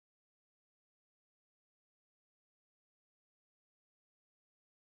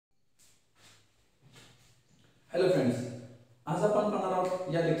Hello friends, आज आपण पाहणार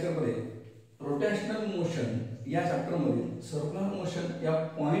आहोत या लेक्चरमध्ये रोटेशनल मोशन या चॅप्टरमध्ये सर्क्युलर मोशन या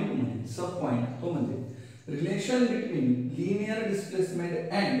पॉइंटमध्ये सब पॉइंट तो म्हणजे relation between linear displacement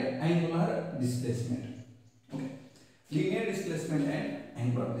and angular displacement. Okay, linear displacement and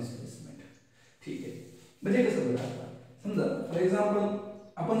angular displacement. ठीक आहे, म्हणजे कसं बघा, समजा फॉर एक्झाम्पल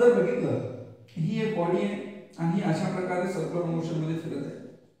आपण जर बघितलं ही एक बॉडी आहे आणि ही अशा प्रकारे सर्क्युलर मोशन मध्ये फिरत आहे.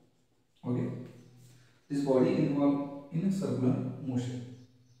 Okay, this body involved in a circular motion.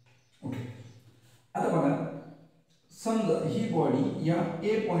 Okay, आता बघा, समजा ही बॉडी या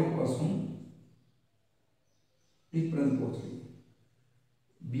ए पॉइंट पासून इथपर्यंत पोहोचली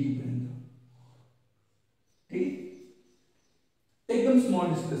बी पर्यंत. ठीक, एकदम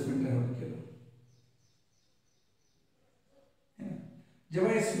स्मॉल डिस्प्लेसमेंट लेवल केलं.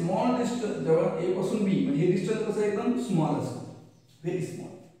 जेव्हा हे स्मॉल डिस्टन्स, जेव्हा ए पासून बी म्हणजे हे डिस्टन्स कसं एकदम स्मॉल असतं, व्हेरी स्मॉल.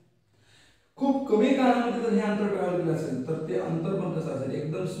 खूप कमी काळामध्ये जर हे अंतर ट्रॅव्हल केलं असेल तर ते अंतर पण कसं असेल,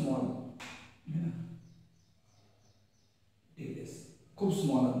 एकदम स्मॉल, खूप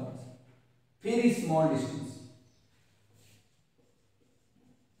स्मॉल अंतर, very small distance.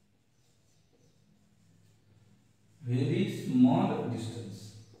 Very small distance.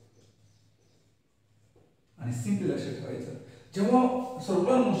 आणि सिंपल लक्षात ठेवायचं, जेव्हा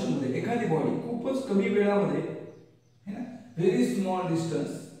सर्क्युलर मोशन मध्ये एखादी बॉडी खूपच कमी वेळामध्ये है ना, व्हेरी स्मॉल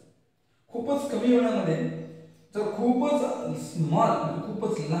डिस्टन्स, खूपच कमी वेळामध्ये जर खूपच स्मॉल,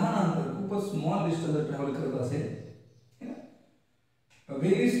 खूपच लहान अंतर, खूपच स्मॉल डिस्टन्स जर ट्रॅव्हल करत असेल, है ना,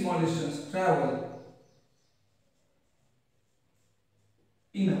 very small distance travel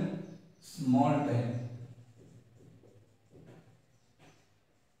in a small time,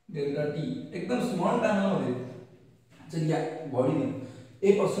 delta T, एकदम स्मॉल टाइममध्ये जर या बॉडीने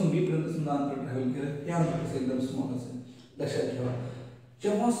ए पासून बी पर्यंत समजा अंतर ट्रॅव्हल केलं, हे अंतर कसं एकदम स्मॉल असेल. लक्षात ठेवा,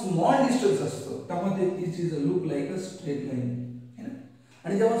 जेव्हा स्मॉल डिस्टन्स असतो तेव्हा ते it is look like a straight line, है ना.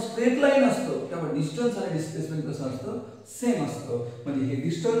 आणि जेव्हा स्ट्रेट लाईन असतो तेव्हा डिस्टन्स आणि डिस्प्लेसमेंट कसं असतं, सेम असतं. म्हणजे हे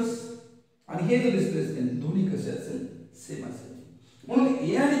डिस्टन्स आणि हे जे डिस्प्लेसमेंट दोन्ही कसे असेल, सेम असेल. म्हणून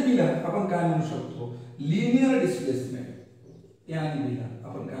ए आणि बी ला आपण काय म्हणू शकतो, लिनियर डिस्प्लेसमेंट. ए आणि बी ला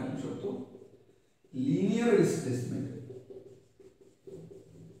आपण काय म्हणू शकतो, लिनियर डिस्प्लेसमेंट.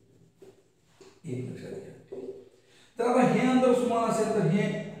 एक लक्षात घ्या. तर आता हे अंतर स्मॉल असेल तर हे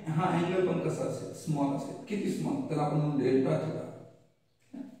हा अँगल पण कसा असेल, स्मॉल असेल. किती स्मॉल, तर आपण म्हणू डेल्टा थीटा,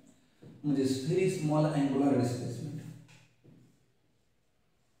 म्हणजे व्हेरी स्मॉल अँगुलर डिस्प्लेसमेंट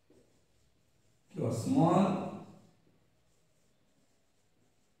किंवा स्मॉल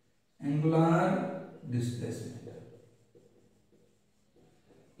अँगुलर डिस्प्लेसमेंट.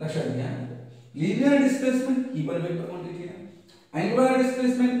 लक्षात घ्या, लिनियर डिस्प्लेसमेंट ही पण वेक्टर क्वांटिटी आहे, अँगुलर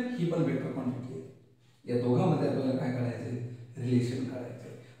डिस्प्लेसमेंट ही पण वेक्टर क्वांटिटी आहे. या दोघांमध्ये आपल्याला काय करायचंय, रिलेशन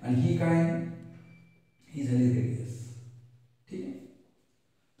काढायचंय. आणि ही काय, ही झाली रेडियस. ठीक आहे,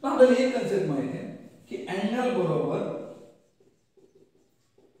 तर आपल्याला एक कन्सेप्ट माहिती आहे की अँगल बरोबर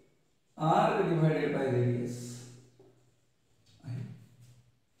आर्क डिवाइडेड बाय रेडियस आहे.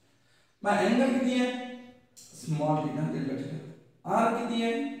 मग अँगल किती आहे, small theta delta theta. R किती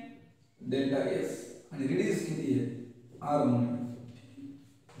आहे, डेल्टा एस. आणि रेडियस किती आहे, आर म्हणून.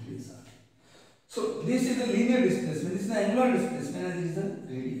 So this is the linear displacement, this is the angular displacement, and this is the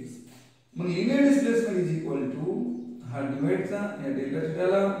radius. मग linear displacement is equal to हा डिवाइड चा या डेल्टा थीटा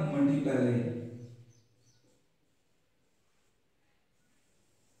ला मल्टिप्लाय राहील.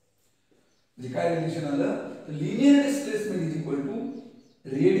 म्हणजे काय रिलेशन आलं, तर linear displacement is equal to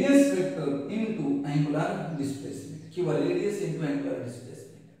radius vector into angular displacement किंवा radius into angular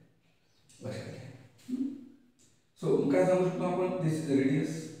displacement. लक्षात घ्या. सो काय सांगू शकतो आपण, this is the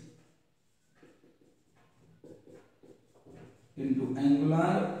radius into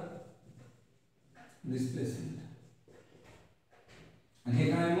angular displacement. आणि हे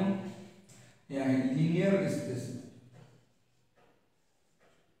काय मग, हे आहे linear displacement.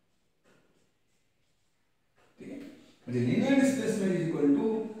 ठीक आहे, म्हणजे linear displacement is equal to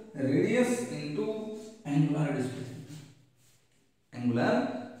radius into angular displacement. angular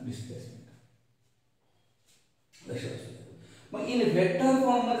displacement लक्षात असू. मग इन वेक्टर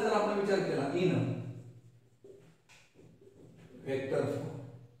फॉर्म मध्ये जर आपण विचार केला, in vector form,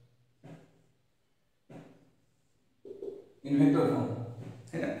 in vector form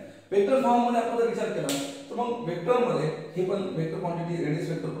है ना, वेक्टर फॉर्म मध्ये आपण जर विचार केला तर मग वेक्टर मध्ये हे पण वेक्टर क्वांटिटी, रेडियस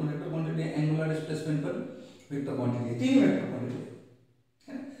वेक्टर पण वेक्टर क्वांटिटी, अँगुलर डिस्प्लेसमेंट पण वेक्टर क्वांटिटी, तीन वेक्टर क्वांटिटी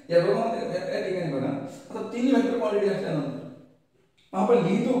है ना. या दोघांमध्ये या ठिकाणी बघा, आता तीन वेक्टर क्वांटिटी असल्यानंतर आपण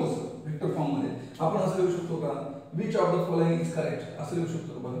लिहितो कसं वेक्टर फॉर्म मध्ये, आपण असं लिहू शकतो का, which of the following is correct, असं लिहू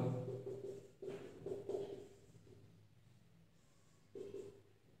शकतो का बघा.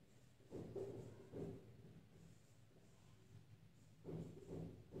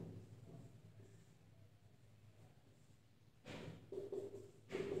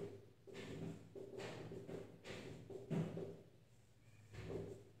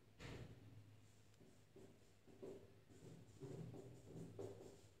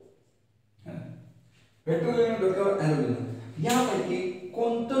 वेक्टर लिहिणं डोक्यावर ॲरो लिहिणं यापैकी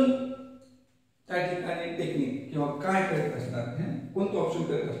कोणतं त्या ठिकाणी टेक्निक किंवा काय करेक्ट असणार कोणतं ऑप्शन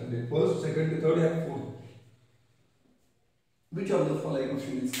करेक्ट असणार फर्स्ट सेकंड थर्ड या fourth which of the following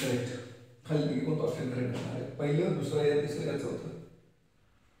option is correct खाली कोणतं ऑप्शन करेक्ट असणार आहे पहिलं दुसरं या तिसरं या चौथं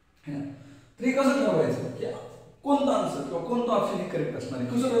है ना तर हे कसं ठरवायचं की कोणतं आन्सर किंवा कोणतं ऑप्शन हे करेक्ट असणार आहे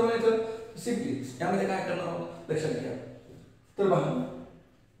कसं ठरवायचं सिम्पली यामध्ये काय करणार आहोत लक्षात घ्या तर बघा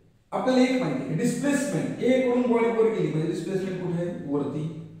आपल्याला एक माहिती आहे डिस्प्लेसमेंट ए कडून बॉडी वर गेली म्हणजे डिस्प्लेसमेंट कुठे आहे वरती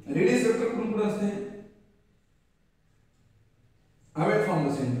रेडियस वेक्टर कुठून कुठे असते अवे फ्रॉम द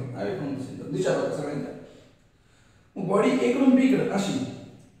सेंटर दिशा बघा सगळ्यांच्या मग बॉडी ए कडून बी कडे अशी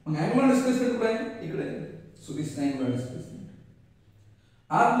मग अँगुलर डिस्प्लेसमेंट कुठे आहे इकडे सो दिस अँगुलर डिस्प्लेसमेंट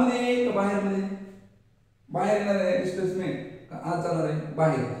आतमध्ये का बाहेर येणार आहे डिस्प्लेसमेंट का आत जाणार आहे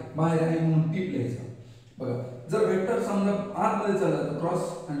बाहेर आहे म्हणून टिप लिहायचं बघा जर वेक्टर समजा आतमध्ये चालला तर क्रॉस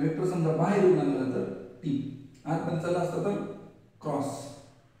आणि वेक्टर समजा बाहेर येऊन लागला तर टिप आतमध्ये चालला असता तर क्रॉस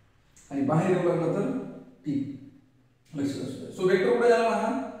आणि बाहेर येऊ लागला तर टिप लक्ष असू सो वेक्टर कुठे आला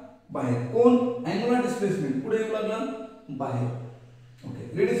हा बाहेर कोण अँगुलर डिस्प्लेसमेंट पुढे येऊ लागला बाहेर ओके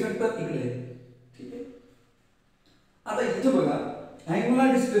रेडियस वेक्टर इकडे ठीक आहे आता इथे बघा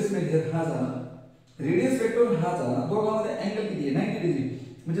अँगुलर डिस्प्लेसमेंट हे हा झाला रेडियस वेक्टर हा झाला दोघांमध्ये अँगल किती आहे 90 डिग्री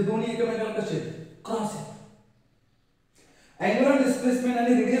म्हणजे दोन्ही एकमेकांना कसे क्रॉस आहे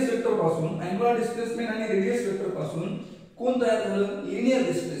अँगुलर डिस्प्लेसमेंट आणि रेडियस वेक्टर पासून कोण तयार झालं लिनियर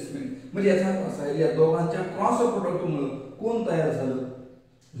डिस्प्लेसमेंट म्हणजे याचा अर्थ असा आहे या दोघांच्या क्रॉस प्रोडक्टमुळे कोण तयार झालं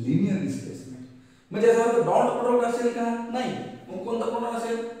लिनियर डिस्प्लेसमेंट म्हणजे याचा अर्थ डॉट प्रोडक्ट असेल का नाही मग कोणता प्रोडक्ट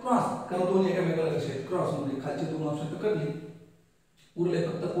असेल क्रॉस कारण दोन्ही एकमेकांना कसे क्रॉस म्हणजे खालचे दोन ऑप्शन तर कटले उरले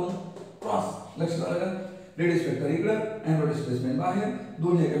फक्त कोण क्रॉस लक्षात आलं का रेडियस वेक्टर इकडे अँगुलर डिस्प्लेसमेंट बाहेर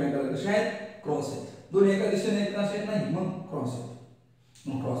दोन्ही एकमेकांना कसे आहेत क्रॉस आहेत दोन्ही एका दिशेने आहेत का असे नाही मग क्रॉस आहेत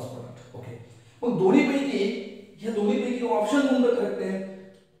मग क्रॉस प्रोडक्ट ओके मग दोन्हीपैकी ऑप्शन कोणतं करेक्ट आहे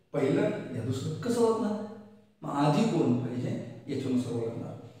पहिलं या दुसरं कसं ओळखणार मग आधी कोण पाहिजे याच्यानुसार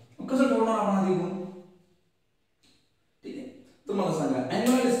ओळखणार मग कसं ठरवणार आपण आधी कोण ठीक आहे तर मला सांगा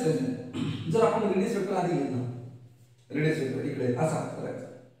अँगुलर डिस्प्लेसमेंट जर आपण रेडियस वेक्टर आधी घेतला रेडियस वेक्टर इकडे असा करायचा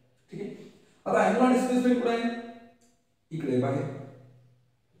ठीक आहे आता अँगुलर डिस्प्लेसमेंट कुठे आहे इकडे बाहेर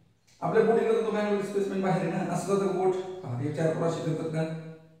आपल्या बोट इकडे तो अँगुलर डिस्प्लेसमेंट बाहेर आहे ना असं तर बोट हे चार बोट असे फिरतात का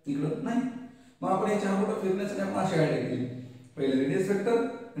इकडं नाही मग आपण हे चार बोट फिरण्यासाठी आपण अशी आयडिया केली पहिले रेडियस वेक्टर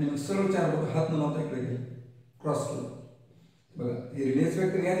आणि मग सरळ चार बोट हात न लावता इकडे गेले क्रॉस केलं बघा हे रेडियस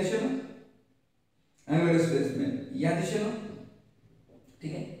वेक्टर या दिशेनं अँगुलर डिस्प्लेसमेंट या दिशेनं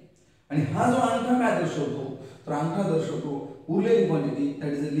ठीक आहे आणि हा जो अंगठा काय दर्शवतो तर अंगठा दर्शवतो उरलेली quantity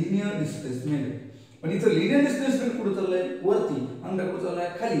that is a linear displacement पण इथं लिनियर डिस्प्लेसमेंट कुठे चाललंय वरती अंगठा कुठे चाललाय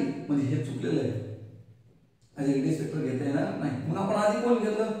खाली म्हणजे हे चुकलेलं आहे आधी रेडियस वेक्टर घेता येणार नाही मग आपण आधी कोण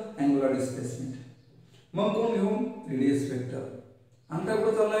घेतलं अँगुलर डिस्प्लेसमेंट मग कोण घेऊ रेडियस वेक्टर अंगठा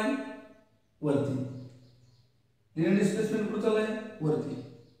कुठे चाललाय वरती लिनियर डिस्प्लेसमेंट कुठे चाललाय वरती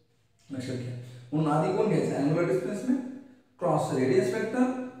लक्षात घ्या म्हणून आधी कोण घ्यायचं angular displacement cross radius vector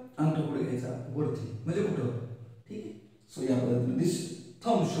अंगठा पुढे घ्यायचा वरती म्हणजे कुठं ठीक आहे सो या पद्धतीने दिस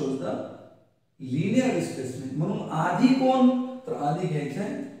thumb shows the linear displacement म्हणून आधी कोण तर आधी घ्यायचं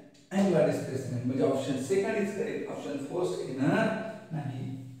आहे अँगुलर डिस्प्लेसमेंट म्हणजे option second is correct option first येणार नाही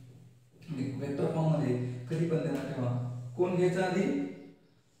वेक्टर फॉर्म मध्ये कधी पण त्यांना ठेवा कोण घ्यायचं आधी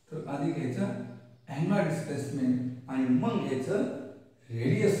तर आधी घ्यायचं अँगुलर डिस्प्लेसमेंट आणि मग घ्यायचं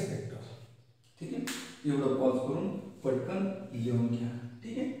रेडियस वेक्टर ठीक आहे एवढं पॉज करून पटकन लिहून घ्या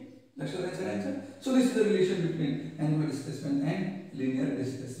ठीक आहे लक्षात द्यायचं so this is the relation between angular displacement and linear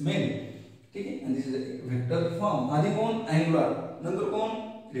displacement ठीक आहे आणि दिस इज अ वेक्टर फॉर्म आधी कोण अँगुलर नंतर कोण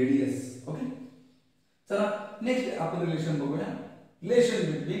रेडियस ओके चला नेक्स्ट आपण रिलेशन बघूया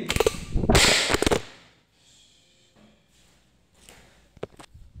रिलेशन बिटवीन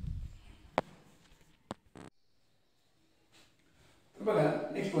बघा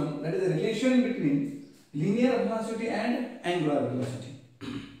next one that is a relation between linear velocity and angular velocity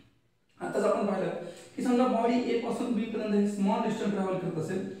आताच आपण पाहिलं की समजा बॉडी ए पासून बी पर्यंत हे स्मॉल डिस्टन्स ट्रॅव्हल करत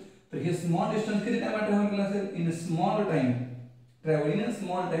असेल तर हे स्मॉल डिस्टन्स किती टाइम ट्रॅव्हल केला असेल in a small time travel in a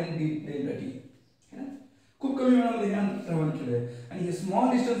small time delta T खूप कमी वेळामध्ये हे अंतर ट्रॅव्हल केलंय आणि हे स्मॉल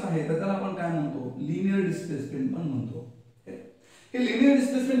डिस्टन्स आहे तर त्याला आपण काय म्हणतो लिनियर डिस्प्लेसमेंट पण म्हणतो हे लिनियर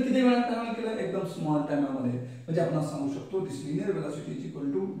डिस्प्लेसमेंट किती वेळात ट्रॅव्हल केलं एकदम स्मॉल टाइममध्ये म्हणजे आपण सांगू शकतो दिस linear velocity is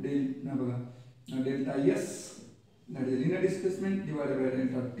equal to delta S that is linear displacement divided by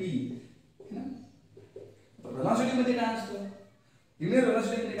delta T velocity मध्ये काय असतं लिनियर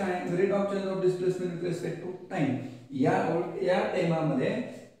वेलोसिटी मध्ये काय आहे rate of change of displacement with respect to time या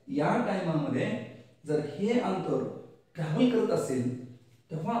टाइमामध्ये जर हे अंतर ट्रॅव्हल करत असेल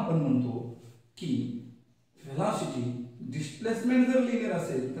तेव्हा आपण म्हणतो की व्हेलॉसिटी डिस्प्लेसमेंट जर लिनियर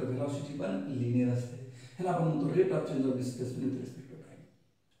असेल तर व्हेलॉसिटी पण लिनियर असते. ह्याला आपण म्हणतो rate of change of displacement with respect to time.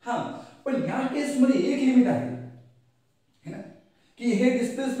 हां, पण या केसमध्ये एक लिमिट आहे है ना, की हे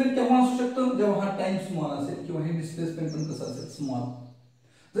डिस्प्लेसमेंट केव्हा असू शकतं, जेव्हा हा टाइम स्मॉल असेल किंवा हे डिस्प्लेसमेंट पण कसं असेल स्मॉल.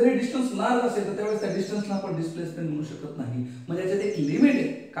 जर हे डिस्टन्स लार्ज असेल तर त्यावेळेस त्या डिस्टन्सला आपण डिस्प्लेसमेंट म्हणू शकत नाही. म्हणजे याच्यात एक लिमिट आहे.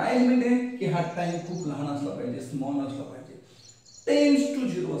 काय लिमिट आहे की हा टाइम खूप लहान असला पाहिजे, स्मॉल असला पाहिजे, टेन्स टू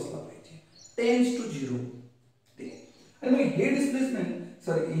 0 असला पाहिजे, टेन्स टू 0. ठीक आहे. आणि मग हे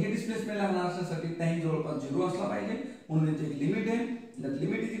डिस्प्लेसमेंट लहान असण्यासाठी टाइम जवळपास 0 असला पाहिजे. म्हणून याची एक लिमिट आहे. That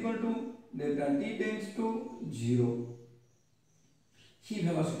limit is equal to delta T tends to 0. He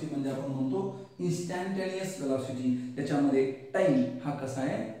velocity म्हणजे आपण म्हणतो इन्स्टंटेनियस व्हेलॉसिटी. त्याच्यामध्ये टाइम हा कसा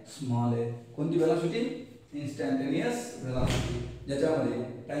आहे, स्मॉल आहे. कोणती व्हेलॉसिटी, इन्स्टंटेनियस व्हेलॉसिटी, ज्याच्यामध्ये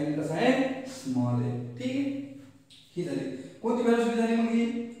टाइम कसा आहे, स्मॉल आहे. ठीक आहे. ही झाली कोणती व्हेलॉसिटी झाली, मग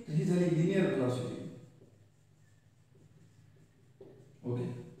ही झाली लिनियर व्हेलॉसिटी. ओके.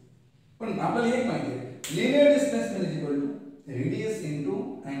 पण आपल्याला एक माहिती आहे, linear displacement is equal to radius into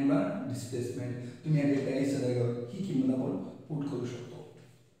angular displacement. तुम्ही या डेल्टा एच्या जागेवर ही किंमत आपण पुट करू शकतो.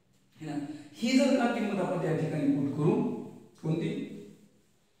 ही जर का किंमत आपण त्या ठिकाणी पुट करू, कोणती,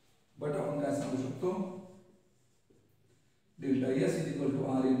 बट आपण काय सांगू शकतो, delta S is equal to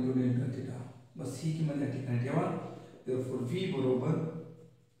R into delta theta. बस ही किंमत या ठिकाणी ठेवा. therefore v बरोबर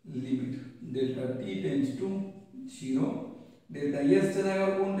limit delta T tends to 0. Delta S च्या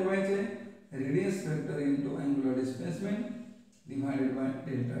जागेवर कोण ठेवायचे, radius vector into angular displacement divided by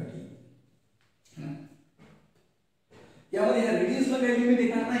delta T. यामध्ये ह्या रेडियसला काही लिमिट आहे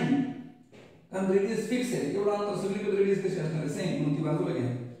का, नाही, कारण रेडियस फिक्स आहे. एवढा अंतर सगळीकडे रेडियस कशी असणार, सेम, म्हणून ती बाजूला घ्या.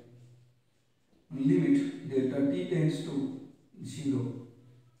 Limit delta T tends to 0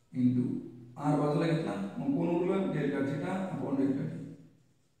 into R बाजूला घेतला, मग कोण उरलं, delta theta upon delta T.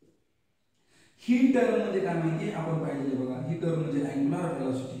 ही टर्म म्हणजे काय माहिती आपण पाहिलेले बघा. ही टर्म म्हणजे अँगुलर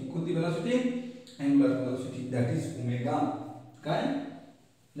व्हेलॉसिटी. कोणती velocity, angular velocity, that is omega. काय,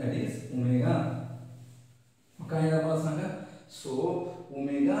 दॅट इज ओमेगा. काय आपल्याला सांगा, so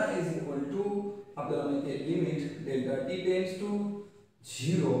omega is equal to आपल्याला माहिती आहे limit delta T tends to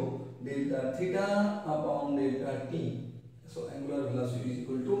 0 delta theta upon delta T. So angular velocity is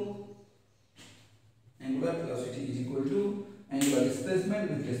equal to angular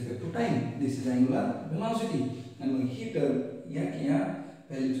displacement with respect to time. This is angular velocity. आणि मग ही term या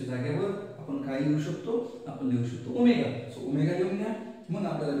व्हॅल्यूच्या जागेवर आपण काय लिहू शकतो, आपण लिहू शकतो ओमेगा. सो ओमेगा लिहून घ्या. मग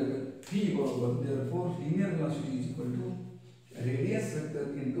आपल्याला भेटेल v बरोबर therefore linear velocity is equal to radius vector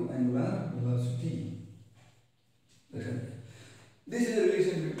into angular velocity. This is the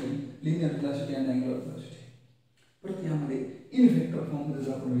relation between linear velocity and angular velocity. परत यामध्ये इन वेक्टर फॉर्म मध्ये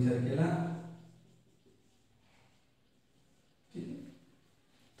जर आपण विचार केला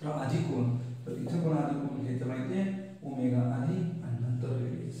तर आधी कोण, तर इथे पण आधी कोण घ्यायचं माहिती आहे, ओमेगा आधी आणि नंतर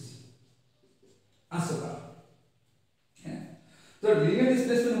रेडियस. असं का, जर लिनियर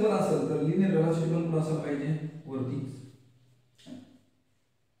डिस्प्लेसमेंट वर असेल तर लिनियर व्हेलॉसिटी पण कुठे असायला पाहिजे, वरतीच.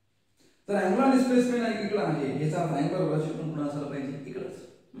 तर अँगुलर डिस्प्लेसमेंट इकडे आहे, याचा अर्थ अँगुलर व्हेलॉसिटी पण कुठे असायला पाहिजे, इकडेच.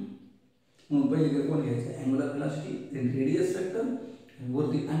 म्हणून पहिले कोण घ्यायचं, angular velocity, then radius vector, आणि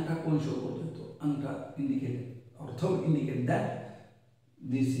वरती अंगठा कोण शो करतोय, तो अंगठा इंडिकेट और thumb indicate that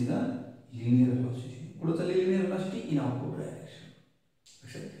this is a linear velocity. कुठे चालली linear velocity, in outward direction.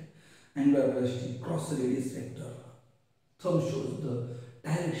 लक्षात घ्या, angular velocity cross the radius vector. Thumb shows the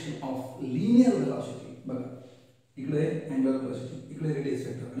direction of linear velocity. बघा, इकडे angular velocity, इकडे radius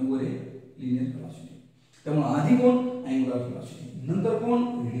vector, आणि वर आहे linear velocity. त्यामुळे आधी कोण, angular velocity, नंतर कोण,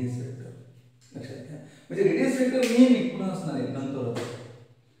 radius vector. लक्षात घ्या, म्हणजे radius vector नेहमी कुठे असणार आहे, नंतरच.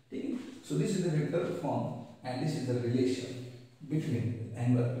 ठीक आहे. So this is the vector form and this is the relation between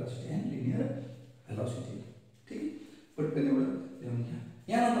angular velocity and linear velocity. ठीक आहे. पटकन एवढं लिहून घ्या.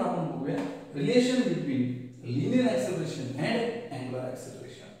 यानंतर आपण बघूया relation between linear acceleration and angular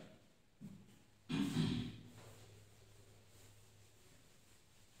acceleration.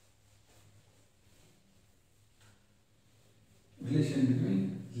 Relation between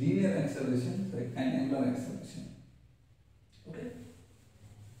linear acceleration and angular acceleration. Okay.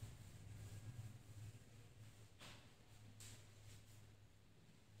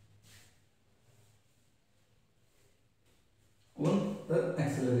 One, the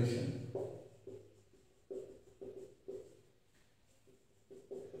acceleration.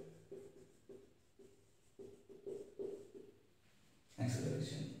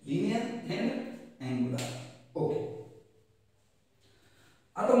 Acceleration, linear and angular. Okay.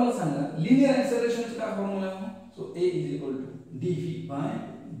 आता मला सांगा linear acceleration चा काय फॉर्म्युला आहे? So a is equal to dv by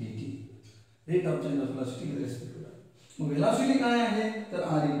dt, rate of change of velocity with respect to time. मग velocity काय आहे तर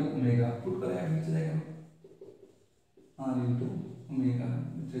r into ओमेगा. पुट करा या च्या जागेवर. r into omega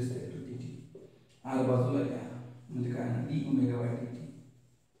with respect to dt. r बाजूला घ्या म्हणजे काय ना d ओमेगा बाय dt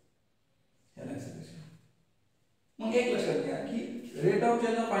याला एक्सेलरेशन. मग एक लक्षात घ्या की rate of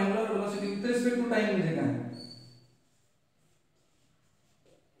change of angular velocity with respect to time म्हणजे काय?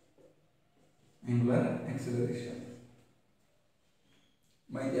 अँगुलर एक्सेलरेशन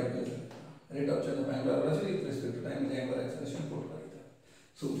माहिती आपल्याला. Rate of change of angular velocity with respect to time म्हणजे अँगुलर एक्सेलरेशन पुट करायचं.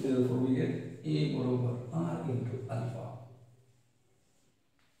 So therefore we get a बरोबर r इंटू अल्फा.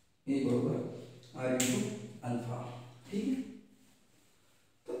 a बरोबर r into alpha. ठीक आहे.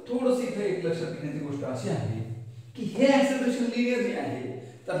 तर थोडंसं इथे एक लक्षात घेण्याची गोष्ट अशी आहे की हे ऍक्सेलरेशन लिनियर जे आहे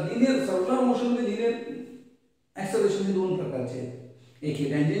तर लिनियर सर्क्युलर मोशन मध्ये लिनियर ऍक्सेलरेशन हे दोन प्रकारचे आहेत. एक हे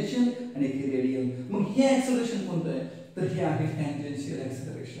टँजेन्शियल आणि एक हे रेडियल. मग हे ऍक्सेलरेशन कोणतं आहे तर हे आहे टँजेन्शियल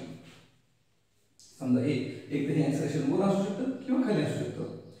ऍक्सेलरेशन. समजा एक तर हे ऍक्सेलरेशन वर असू शकतं किंवा खाली असू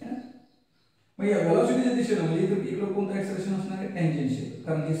शकतं. मग या वेलोसिटीच्या दिशेने म्हणजे इकडे कोणतं ऍक्सेलरेशन असणार आहे टँजेन्शियल,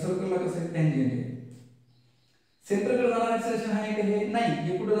 कारण हे सर्कलला कसं आहे टँजेंट आहे. सेंटरकडे जाणारं ऍक्सेलरेशन आहे का हे नाही,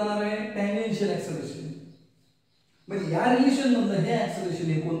 हे कुठे जाणार आहे टँजेन्शियल ऍक्सेलरेशन. म्हणजे या रिलेशन मधलं हे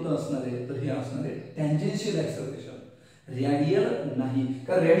ऍक्सेलरेशन हे कोणतं असणार आहे तर हे असणार आहे टँजेन्शियल ऍक्सेलरेशन, रेडियल नाही.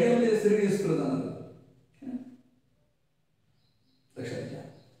 कारण रेडियल म्हणजे रेडियसकडे जाणार. लक्षात घ्या.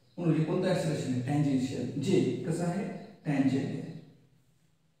 म्हणून हे कोणतं ऍक्सेलरेशन आहे टँजेन्शियल, जे कसं आहे टँजेंट आहे.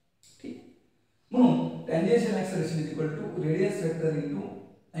 ठीक. म्हणून tangential acceleration is equal to radius vector into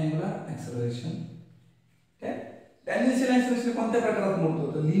angular acceleration. काय टँजेन्शियल ऍक्सेलरेशन कोणत्या प्रकारात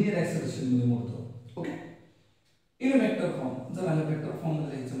मोडतो तर लिनियर ऍक्सेलरेशन मध्ये मोडतो. ओके. इन वेक्टर फॉर्म जर आलं वेक्टर फॉर्म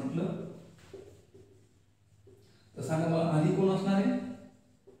मध्ये लिहायचं म्हटलं तर सांगा मला आधी कोण असणार आहे.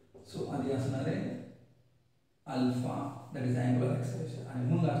 सो आधी असणार आहे alpha that is angular acceleration आणि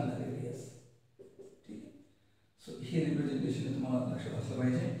म्हणून असणार आहे रेडियस. ठीक आहे. सो हे रिप्रेझेंटेशन तुम्हाला लक्षात असलं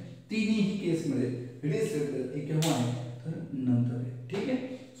पाहिजे. तिन्ही केस मध्ये रेडियस वेक्टर हे केव्हा आहे तर नंतर आहे. ठीक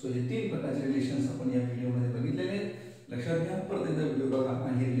आहे. सो हे तीन प्रकारचे रिलेशन्स आपण या व्हिडिओमध्ये बघितलेले आहेत. लक्षात घ्या. परत एकदा व्हिडिओ बघा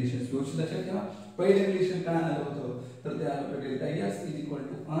आणि हे रिलेशन्स व्यवस्थित लक्षात ठेवा. पहिले रिलेशन काय आलं होतं तर ते आलं होतं delta S is equal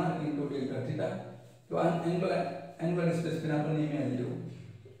to R into delta theta किंवा अँगुलर डिस्प्लेसमेंट आपण नेहमी आलेलो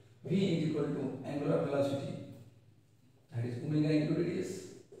v is equal to angular velocity that is omega into radius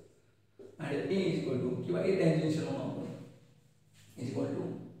आणि a इज इक्वल टू किंवा a टँजेन्शियल म्हणून आपण is equal to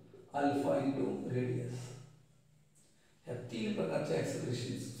alpha into radius. ह्या तीन प्रकारचे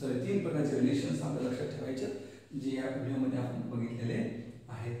ऍक्सेलरेशन तीन प्रकारचे रिलेशन्स आपल्याला लक्षात ठेवायचे जे या व्हिडिओमध्ये आपण बघितलेले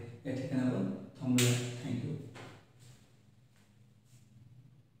आहेत. या ठिकाणी आपण थांबूया.